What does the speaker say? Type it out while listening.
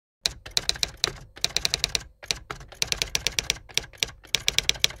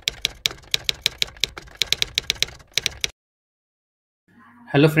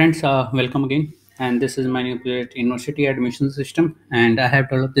Hello friends, welcome again. And this is my new project, University Admission System. And I have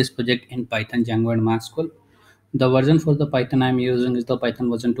developed this project in Python, Django and MySQL. The version for the Python I'm using is the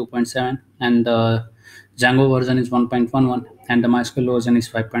Python version 2.7 and the Django version is 1.11 and the MySQL version is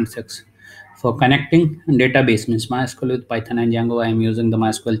 5.6. For connecting database means MySQL with Python and Django, I am using the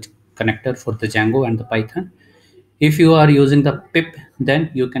MySQL connector for the Django and the Python. If you are using the pip, then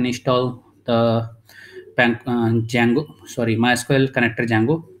you can install the Django, sorry, MySQL connector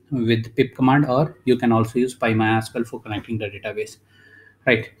Django with pip command, or you can also use PyMySQL for connecting the database.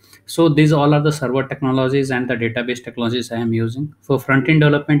 Right. So these all are the server technologies and the database technologies I am using. For front-end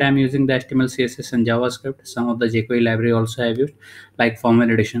development, I am using the HTML, CSS, and JavaScript. Some of the jQuery library also I have used, like form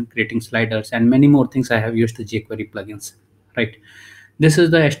validation, creating sliders, and many more things I have used the jQuery plugins. Right. This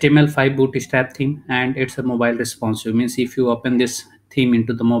is the HTML5 bootstrap theme, and it's a mobile responsive. Means if you open this theme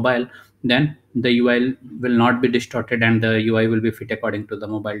into the mobile, then the UI will not be distorted and the UI will be fit according to the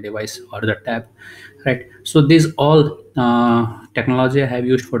mobile device or the tab, right? So these all technology I have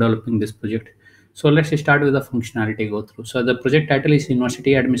used for developing this project. So let's start with the functionality go through. So the project title is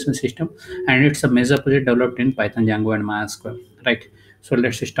University Admission System, and it's a major project developed in Python, Django, and MySQL, right? So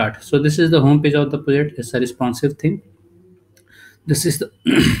let's start. So this is the home page of the project. It's a responsive theme. This is the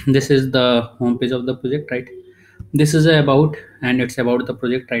this is the home page of the project, right? This is about, and it's about the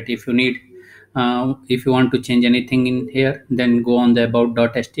project, right? If you need if you want to change anything in here, then go on the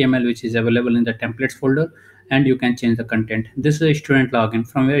about.html, which is available in the templates folder, and you can change the content. This is a student login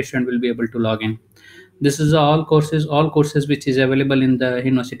from where student will be able to log in. This is all courses which is available in the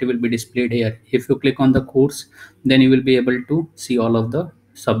university will be displayed here. If you click on the course, then you will be able to see all of the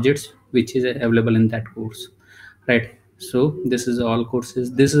subjects which is available in that course, right? So this is all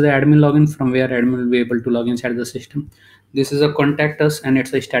courses. This is the admin login from where admin will be able to log inside the system. This is a contact us, and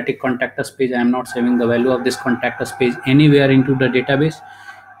it's a static contact us page. I am not saving the value of this contact us page anywhere into the database.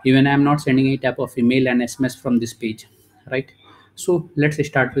 Even I am not sending any type of email and SMS from this page, right? So let's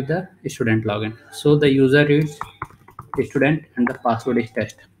start with the student login. So the user is student and the password is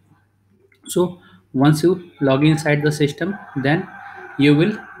test. So once you log inside the system, then you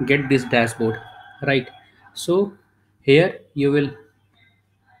will get this dashboard, right? So here you will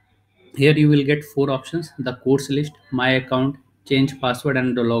here you will get four options: the course list, my account, change password,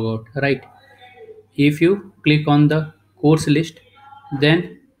 and the logout, right? If you click on the course list,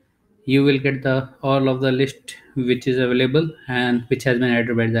 then you will get the all of the list which is available and which has been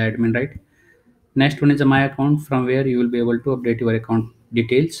added by the admin, right? Next one is the my account, from where you will be able to update your account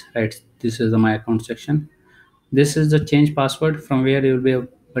details, right? This is the my account section. This is the change password, from where you will be able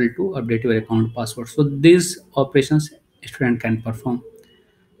to update your account password. So these operations student can perform.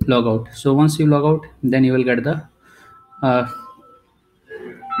 Log out. So once you log out, then you will get the uh, uh,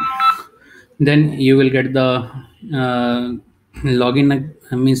 login,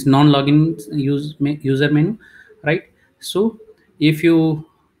 means non-login user menu, right? So if you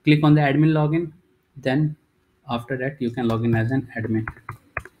click on the admin login, then after that you can log in as an admin,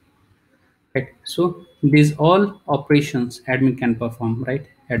 right? So these all operations admin can perform, right?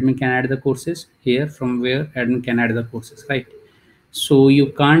 Admin can add the courses here, from where admin can add the courses, right? So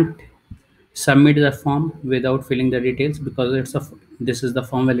you can't submit the form without filling the details, because this is the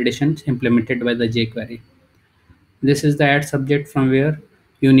form validation implemented by the jQuery. This is the add subject, from where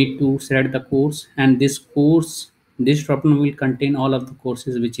you need to select the course, and this dropdown will contain all of the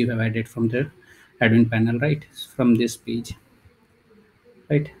courses which you have added from the admin panel, right? From this page,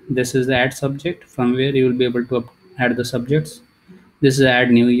 right? This is the add subject, from where you will be able to add the subjects. This is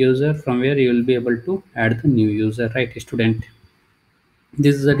add new user, from where you will be able to add the new user, right? Student.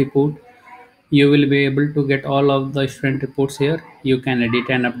 This is a report. You will be able to get all of the student reports here. You can edit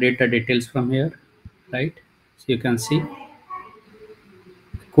and update the details from here, right? So you can see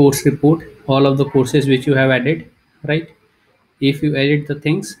course report, all of the courses which you have added, right? If you edit the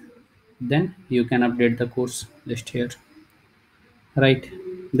things, then you can update the course list here, right?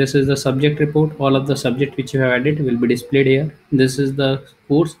 This is the subject report. All of the subject which you have added will be displayed here. This is the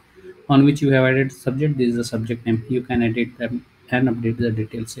course on which you have added subject. This is the subject name. You can edit them and update the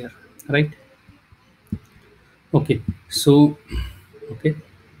details here, right? Okay. So okay,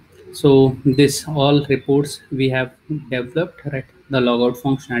 so this all reports we have developed, right? The logout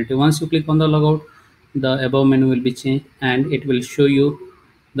functionality, once you click on the logout, the above menu will be changed and it will show you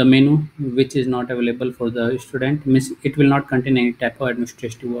the menu which is not available for the student. Means it will not contain any type of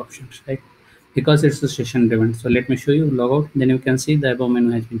administrative options, right? Because it's a session driven. So let me show you logout, then you can see the above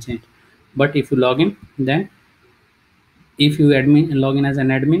menu has been changed. But if you log in, then if you log in as an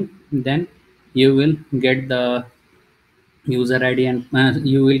admin, then you will get the user id, and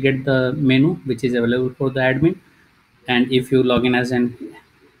you will get the menu which is available for the admin. And if you log in as an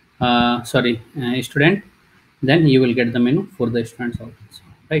student, then you will get the menu for the students also,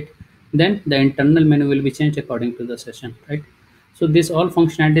 right? Then the internal menu will be changed according to the session, right? So this all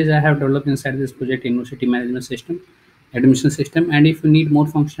functionalities I have developed inside this project university management system, admission system. And if you need more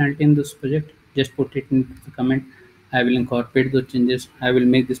functionality in this project, just put it in the comment. I will incorporate those changes. I will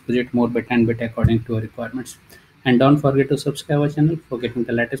make this project more better and better according to your requirements. And don't forget to subscribe our channel for getting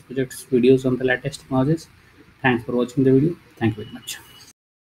the latest projects videos on the latest technologies. Thanks for watching the video. Thank you very much.